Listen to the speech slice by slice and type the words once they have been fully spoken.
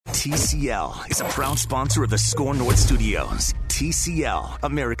TCL is a proud sponsor of the Score North Studios. TCL,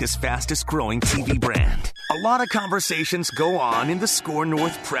 America's fastest growing TV brand. A lot of conversations go on in the Score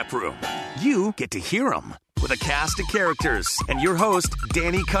North prep room. You get to hear them with a cast of characters and your host,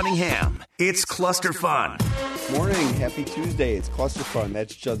 Danny Cunningham. It's Cluster Fun. Morning, happy Tuesday. It's Cluster Fun.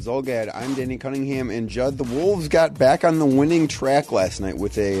 That's Judd Zolgad. I'm Danny Cunningham, and Judd, the Wolves got back on the winning track last night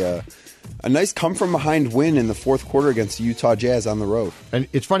with a nice come-from-behind win in the fourth quarter against the Utah Jazz on the road. And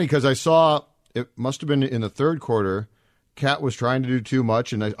it's funny because I saw, it must have been in the third quarter, Cat was trying to do too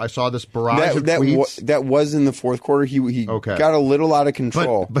much, and I saw this barrage of tweets. That was in the fourth quarter. He got a little out of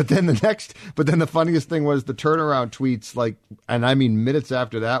control. But then the funniest thing was the turnaround tweets, and I mean minutes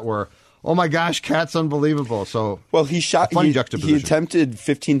after that, were, oh my gosh, Cat's unbelievable. So, well, he attempted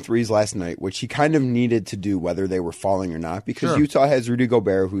 15 threes last night, which he kind of needed to do, whether they were falling or not, because Utah has Rudy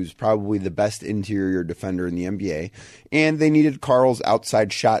Gobert, who's probably the best interior defender in the NBA, and they needed Karl's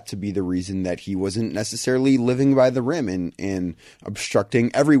outside shot to be the reason that he wasn't necessarily living by the rim and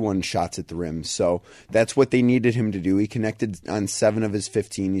obstructing everyone's shots at the rim. So that's what they needed him to do. He connected on 7 of his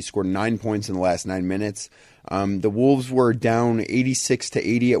 15. He scored 9 points in the last 9 minutes. The Wolves were down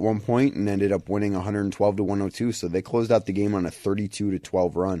 86-80 at one point and ended up winning 112-102. So they closed out the game on a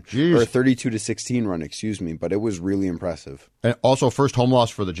 32-12 run, or a 32-16 run, excuse me. But it was really impressive. And also first home loss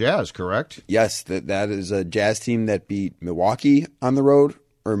for the Jazz, correct? Yes, that is a Jazz team that beat Milwaukee on the road.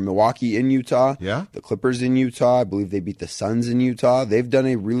 Or Milwaukee in Utah, the Clippers in Utah. I believe they beat the Suns in Utah. They've done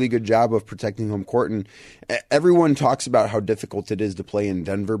a really good job of protecting home court. And everyone talks about how difficult it is to play in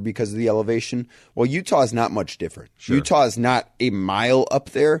Denver because of the elevation. Well, Utah is not much different. Sure. Utah is not a mile up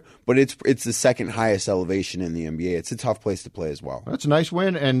there, but it's the second highest elevation in the NBA. It's a tough place to play as well. That's a nice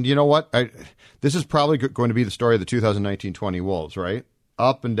win. And you know what? This is probably going to be the story of the 2019-20 Wolves, right?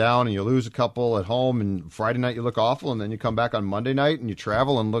 Up and down, and you lose a couple at home, and Friday night you look awful, and then you come back on Monday night and you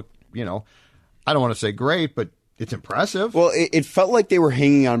travel and look, I don't want to say great, but it's impressive. Well, it felt like they were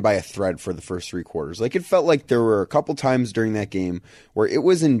hanging on by a thread for the first 3 quarters. Like, it felt like there were a couple times during that game where it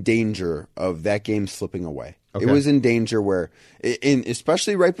was in danger of that game slipping away. Okay. It was in danger where,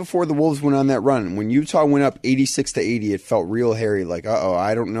 especially right before the Wolves went on that run, when Utah went up 86-80, it felt real hairy. Like,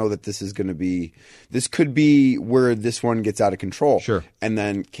 I don't know that this is going to be. This could be where this one gets out of control. Sure. And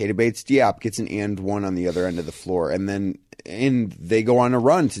then Keita Bates-Diop gets an and one on the other end of the floor, and they go on a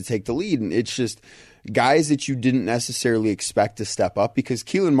run to take the lead, and it's just guys that you didn't necessarily expect to step up, because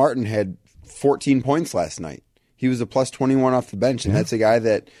Keelan Martin had 14 points last night. He was a plus 21 off the bench, and that's a guy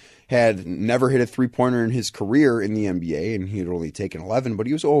that had never hit a three-pointer in his career in the NBA, and he had only taken 11, but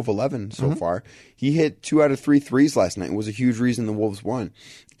he was 0 of 11 so far. He hit 2 out of 3 threes last night and was a huge reason the Wolves won.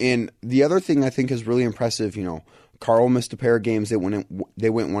 And the other thing I think is really impressive, Karl missed a pair of games. They went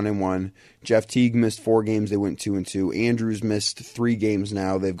 1-1. Jeff Teague missed 4 games. They went 2-2. Andrews missed 3 games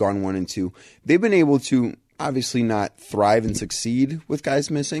now. They've gone 1-2. They've been able to obviously not thrive and succeed with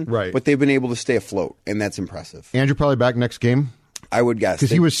guys missing, right? But they've been able to stay afloat, and that's impressive. Andrew probably back next game? I would guess.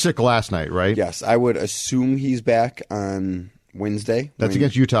 Because he was sick last night, right? Yes, I would assume he's back on Wednesday. That's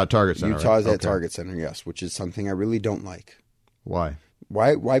against Utah Target Center, Utah's right? at Target Center, yes, which is something I really don't like. Why?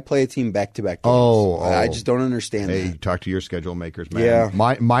 Why play a team back-to-back games? I just don't understand that. Hey, talk to your schedule makers, man.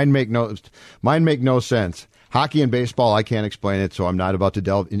 Yeah. Mine make no sense. Hockey and baseball, I can't explain it, so I'm not about to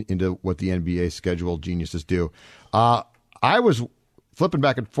delve into what the NBA schedule geniuses do. I was flipping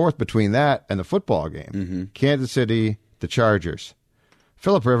back and forth between that and the football game. Mm-hmm. Kansas City, the Chargers.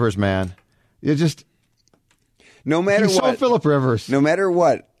 Phillip Rivers, man. You just... No matter he's what. So Phillip Rivers. No matter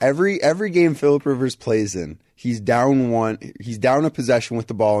what, every game Phillip Rivers plays in, he's down one. He's down a possession with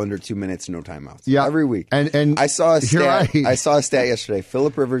the ball under 2 minutes, no timeouts. Yeah, every week. And I saw a stat. Right. I saw a stat yesterday.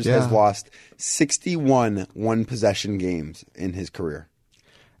 Phillip Rivers has lost 61 one-possession games in his career,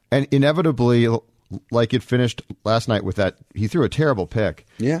 and inevitably, like it finished last night with that. He threw a terrible pick.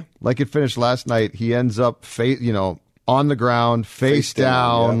 Yeah, like it finished last night. He ends up on the ground, face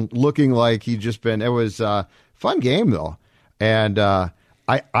down, looking like he'd just been. It was a fun game though, and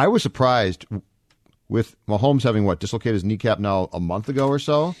I was surprised with Mahomes having dislocated his kneecap now a month ago or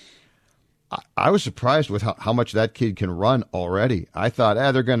so. I was surprised with how much that kid can run already. I thought,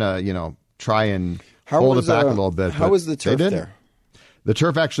 they're gonna try and hold it back a little bit. How was the turf there? The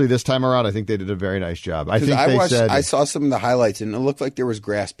turf, actually, this time around, I think they did a very nice job. I saw some of the highlights, and it looked like there was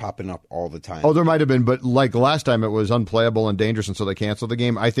grass popping up all the time. Oh, there might have been, but like last time, it was unplayable and dangerous, and so they canceled the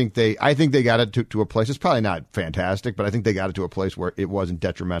game. I think they got it to a place. It's probably not fantastic, but I think they got it to a place where it wasn't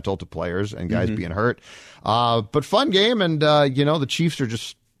detrimental to players and guys being hurt. But fun game, and the Chiefs are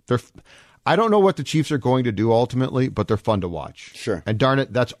they're. I don't know what the Chiefs are going to do ultimately, but they're fun to watch. Sure. And darn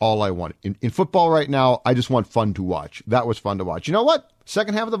it, that's all I want. In football right now, I just want fun to watch. That was fun to watch. You know what?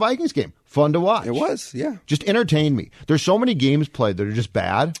 Second half of the Vikings game, fun to watch. It was, yeah. Just entertain me. There's so many games played that are just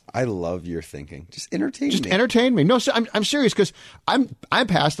bad. I love your thinking. Just entertain me. Just entertain me. No, I'm serious because I'm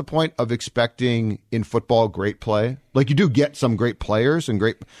past the point of expecting in football great play. Like you do get some great players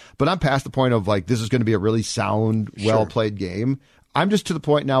but I'm past the point of like this is going to be a really sound, well played game. I'm just to the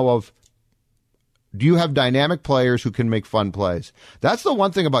point now of, do you have dynamic players who can make fun plays? That's the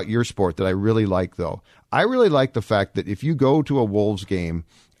one thing about your sport that I really like, though. I really like the fact that if you go to a Wolves game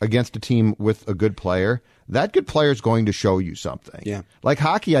against a team with a good player, that good player is going to show you something. Yeah. Like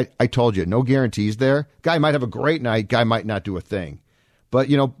hockey, I told you, no guarantees there. Guy might have a great night, guy might not do a thing. But,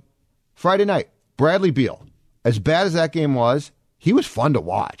 Friday night, Bradley Beal, as bad as that game was, he was fun to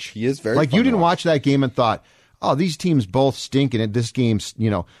watch. He is very like fun you didn't to watch. watch that game and thought, oh, these teams both stink, and this game's,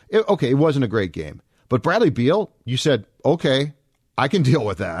 it wasn't a great game. But Bradley Beal, you said, okay, I can deal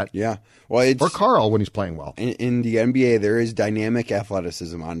with that. Yeah. Well, or Carl when he's playing well. In the NBA, there is dynamic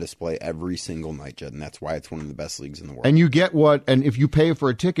athleticism on display every single night, Judd, and that's why it's one of the best leagues in the world. And you get and if you pay for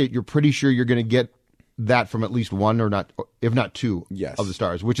a ticket, you're pretty sure you're going to get that from at least one or not, if not two of the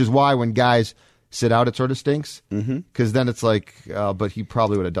stars, which is why when guys sit out, it sort of stinks. Because then it's like, but he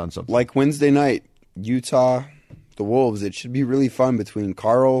probably would have done something. Like Wednesday night, Utah, the Wolves, it should be really fun between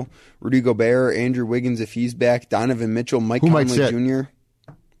Carl, Rudy Gobert, Andrew Wiggins if he's back, Donovan Mitchell, Mike Conley Jr.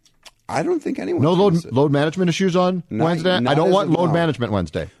 I don't think anyone. No load management issues on Wednesday? I don't want load management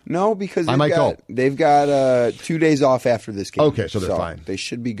Wednesday. No, because they've got 2 days off after this game. Okay, so they're fine. They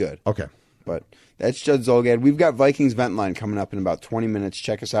should be good. Okay. But that's Judd Zolgad. We've got Vikings Vent Line coming up in about 20 minutes.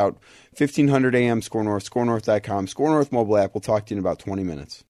 Check us out, 1500 AM, Score North, scorenorth.com, Score North mobile app. We'll talk to you in about 20 minutes.